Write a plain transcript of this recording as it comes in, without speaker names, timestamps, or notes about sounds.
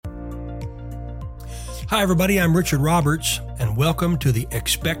Hi, everybody. I'm Richard Roberts, and welcome to the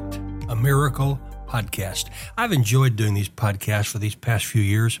Expect a Miracle podcast. I've enjoyed doing these podcasts for these past few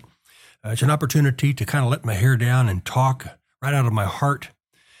years. It's an opportunity to kind of let my hair down and talk right out of my heart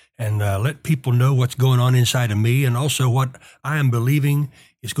and let people know what's going on inside of me and also what I am believing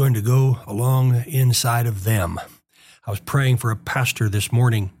is going to go along inside of them. I was praying for a pastor this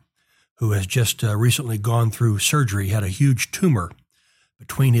morning who has just recently gone through surgery, had a huge tumor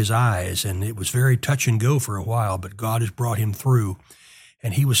between his eyes, and it was very touch and go for a while, but God has brought him through.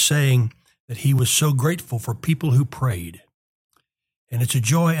 And he was saying that he was so grateful for people who prayed. And it's a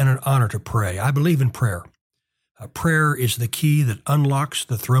joy and an honor to pray. I believe in prayer. Prayer is the key that unlocks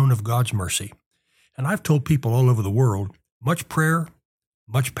the throne of God's mercy. And I've told people all over the world, much prayer,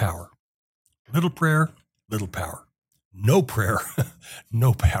 much power. Little prayer, little power. No prayer,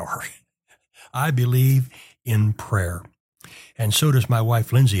 no power. I believe in prayer. And so does my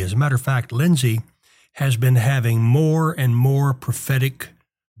wife, Lindsay. As a matter of fact, Lindsay has been having more and more prophetic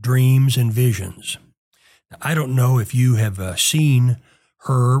dreams and visions. Now, I don't know if you have seen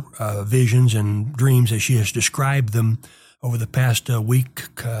her visions and dreams as she has described them over the past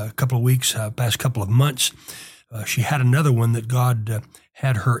couple of weeks, past couple of months. She had another one that God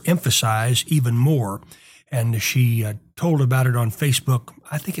had her emphasize even more. And she told about it on Facebook.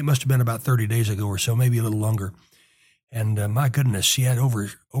 I think it must have been about 30 days ago or so, maybe a little longer. And my goodness, she had over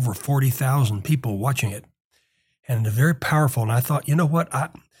 40,000 people watching it, and very powerful. And I thought, you know what,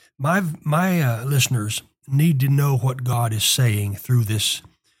 my listeners need to know what God is saying through this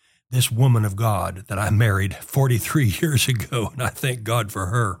woman of God that I married 43 years ago, and I thank God for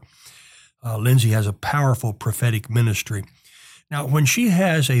her. Lindsay has a powerful prophetic ministry. Now, when she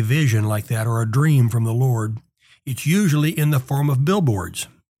has a vision like that or a dream from the Lord, it's usually in the form of billboards.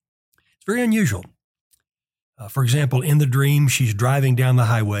 It's very unusual. For example, in the dream, she's driving down the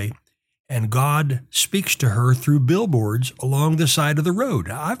highway, and God speaks to her through billboards along the side of the road.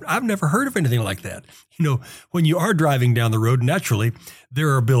 I've never heard of anything like that. You know, when you are driving down the road, naturally,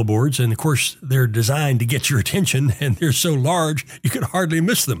 there are billboards, and of course, they're designed to get your attention, and they're so large, you could hardly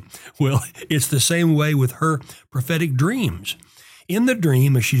miss them. Well, it's the same way with her prophetic dreams. In the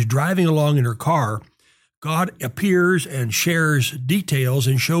dream, as she's driving along in her car, God appears and shares details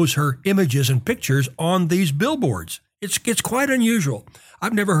and shows her images and pictures on these billboards. It's quite unusual.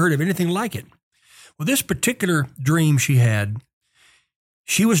 I've never heard of anything like it. Well, this particular dream she had,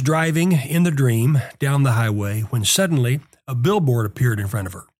 she was driving in the dream down the highway when suddenly a billboard appeared in front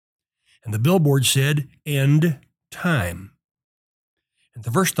of her. And the billboard said, "End time." And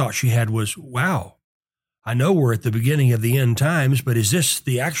the first thought she had was, wow, I know we're at the beginning of the end times, but is this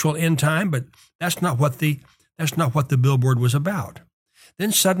the actual end time? But that's not what the billboard was about.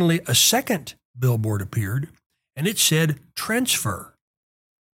 Then suddenly a second billboard appeared, and it said transfer.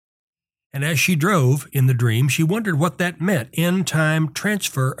 And as she drove in the dream, she wondered what that meant, end time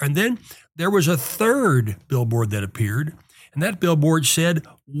transfer. And then there was a third billboard that appeared, and that billboard said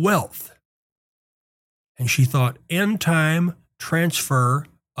wealth. And she thought, end time transfer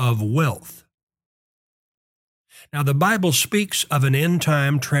of wealth. Now, the Bible speaks of an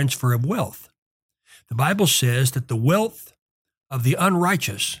end-time transfer of wealth. The Bible says that the wealth of the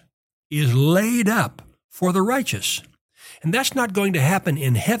unrighteous is laid up for the righteous. And that's not going to happen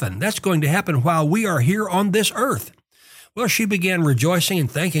in heaven. That's going to happen while we are here on this earth. Well, she began rejoicing and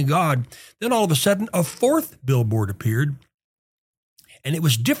thanking God. Then all of a sudden, a fourth billboard appeared, and it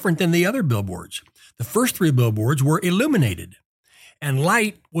was different than the other billboards. The first three billboards were illuminated. And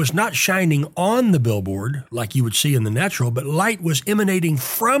light was not shining on the billboard like you would see in the natural, but light was emanating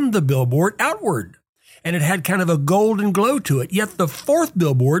from the billboard outward. And it had kind of a golden glow to it. Yet the fourth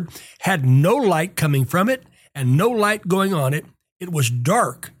billboard had no light coming from it and no light going on it. It was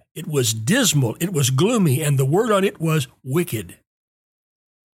dark. It was dismal. It was gloomy. And the word on it was wicked.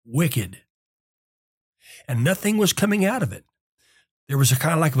 Wicked. And nothing was coming out of it. There was a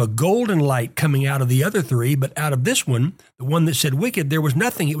kind of like a golden light coming out of the other three, but out of this one, the one that said wicked, there was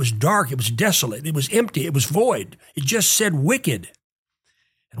nothing. It was dark. It was desolate. It was empty. It was void. It just said wicked.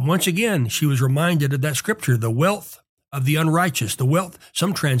 And once again, she was reminded of that scripture, the wealth of the unrighteous, the wealth,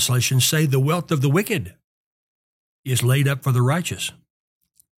 some translations say the wealth of the wicked is laid up for the righteous.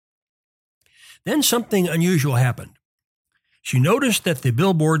 Then something unusual happened. She noticed that the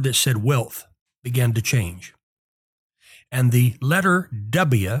billboard that said wealth began to change. And the letter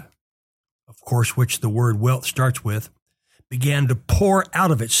W, of course, which the word wealth starts with, began to pour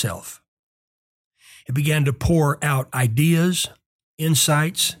out of itself. It began to pour out ideas,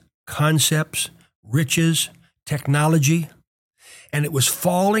 insights, concepts, riches, technology, and it was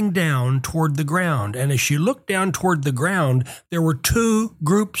falling down toward the ground. And as she looked down toward the ground, there were two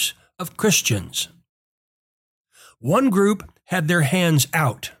groups of Christians. One group had their hands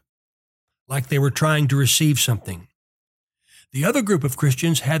out, like they were trying to receive something. The other group of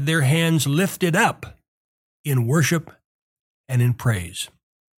Christians had their hands lifted up in worship and in praise.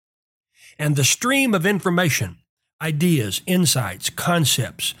 And the stream of information, ideas, insights,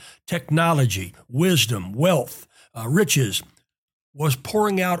 concepts, technology, wisdom, wealth, riches, was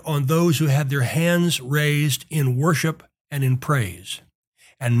pouring out on those who had their hands raised in worship and in praise.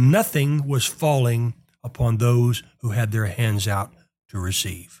 And nothing was falling upon those who had their hands out to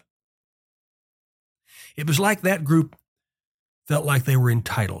receive. It was like that group felt like they were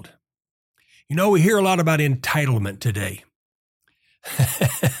entitled. You know, we hear a lot about entitlement today.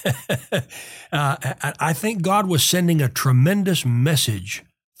 I think God was sending a tremendous message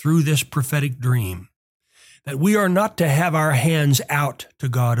through this prophetic dream, that we are not to have our hands out to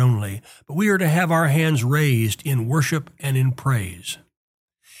God only, but we are to have our hands raised in worship and in praise.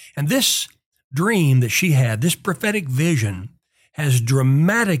 And this dream that she had, this prophetic vision, has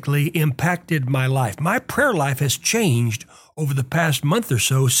dramatically impacted my life. My prayer life has changed over the past month or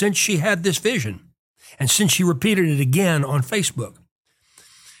so since she had this vision and since she repeated it again on Facebook.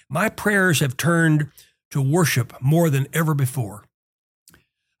 My prayers have turned to worship more than ever before.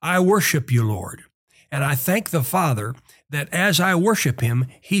 I worship you, Lord, and I thank the Father that as I worship him,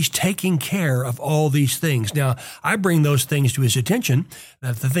 he's taking care of all these things. Now, I bring those things to his attention,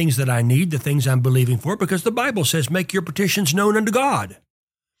 the things that I need, the things I'm believing for, because the Bible says, make your petitions known unto God.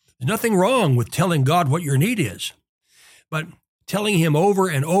 There's nothing wrong with telling God what your need is, but telling him over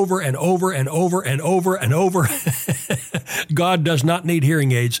and over and over and over and over and over, God does not need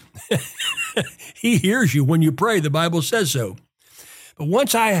hearing aids. He hears you when you pray. The Bible says so. But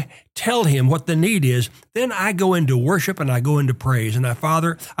once I tell him what the need is, then I go into worship and I go into praise. And I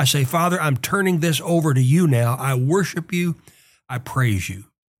say, Father, I'm turning this over to you now. I worship you. I praise you.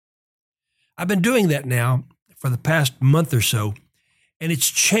 I've been doing that now for the past month or so, and it's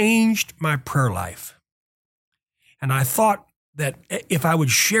changed my prayer life. And I thought that if I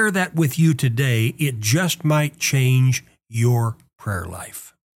would share that with you today, it just might change your prayer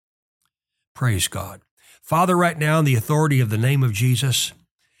life. Praise God. Father, right now, in the authority of the name of Jesus,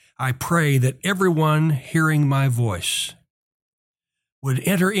 I pray that everyone hearing my voice would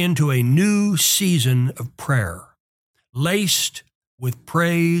enter into a new season of prayer, laced with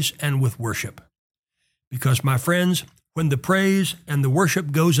praise and with worship. Because, my friends, when the praise and the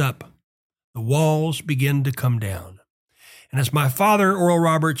worship goes up, the walls begin to come down. And as my father, Oral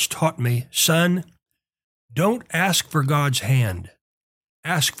Roberts, taught me, son, don't ask for God's hand.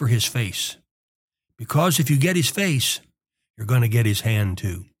 Ask for his face. Because if you get his face, you're going to get his hand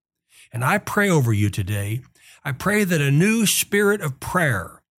too. And I pray over you today. I pray that a new spirit of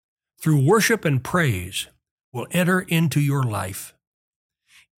prayer through worship and praise will enter into your life.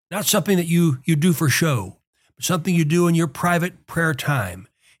 Not something that you do for show, but something you do in your private prayer time,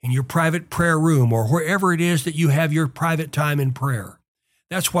 in your private prayer room, or wherever it is that you have your private time in prayer.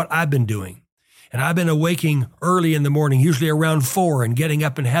 That's what I've been doing. And I've been awaking early in the morning, usually around 4, and getting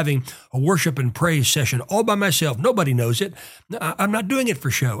up and having a worship and praise session all by myself. Nobody knows it. I'm not doing it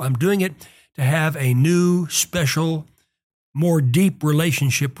for show. I'm doing it to have a new, special, more deep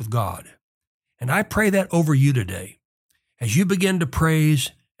relationship with God. And I pray that over you today as you begin to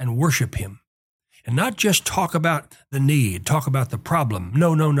praise and worship him. And not just talk about the need, talk about the problem.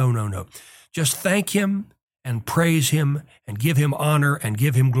 No. Just thank him and praise him and give him honor and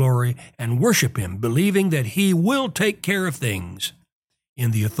give him glory and worship him, believing that he will take care of things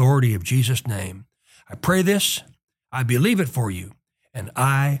in the authority of Jesus' name. I pray this, I believe it for you, and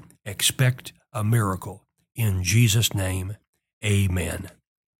I expect a miracle. In Jesus' name, amen.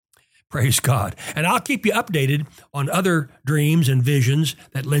 Praise God. And I'll keep you updated on other dreams and visions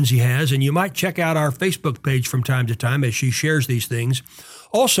that Lindsay has, and you might check out our Facebook page from time to time as she shares these things.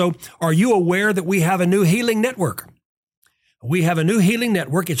 Also, are you aware that we have a new healing network? We have a new healing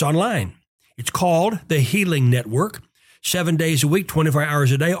network. It's online. It's called the Healing Network. 7 days a week, 24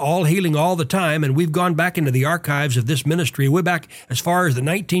 hours a day, all healing all the time. And we've gone back into the archives of this ministry way back as far as the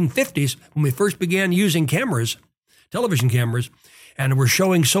 1950s when we first began using cameras, television cameras. And we're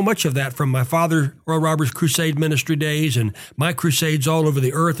showing so much of that from my father, Oral Roberts' crusade ministry days and my crusades all over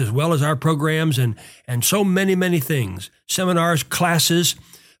the earth, as well as our programs and so many things. Seminars, classes.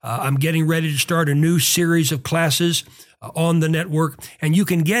 I'm getting ready to start a new series of classes on the network. And you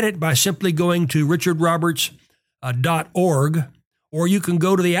can get it by simply going to richardroberts.org, or you can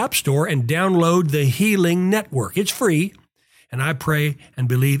go to the App Store and download the Healing Network. It's free. And I pray and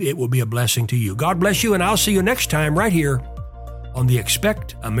believe it will be a blessing to you. God bless you, and I'll see you next time right here on the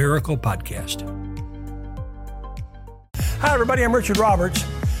Expect a Miracle podcast. Hi, everybody. I'm Richard Roberts.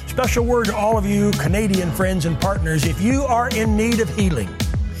 Special word to all of you Canadian friends and partners. If you are in need of healing,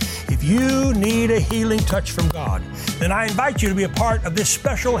 if you need a healing touch from God, then I invite you to be a part of this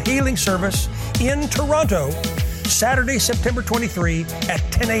special healing service in Toronto, Saturday, September 23 at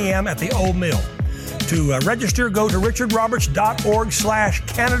 10 a.m. at the Old Mill. To register, go to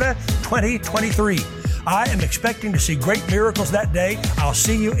richardroberts.org/Canada 2023. I am expecting to see great miracles that day. I'll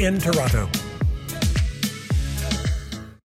see you in Toronto.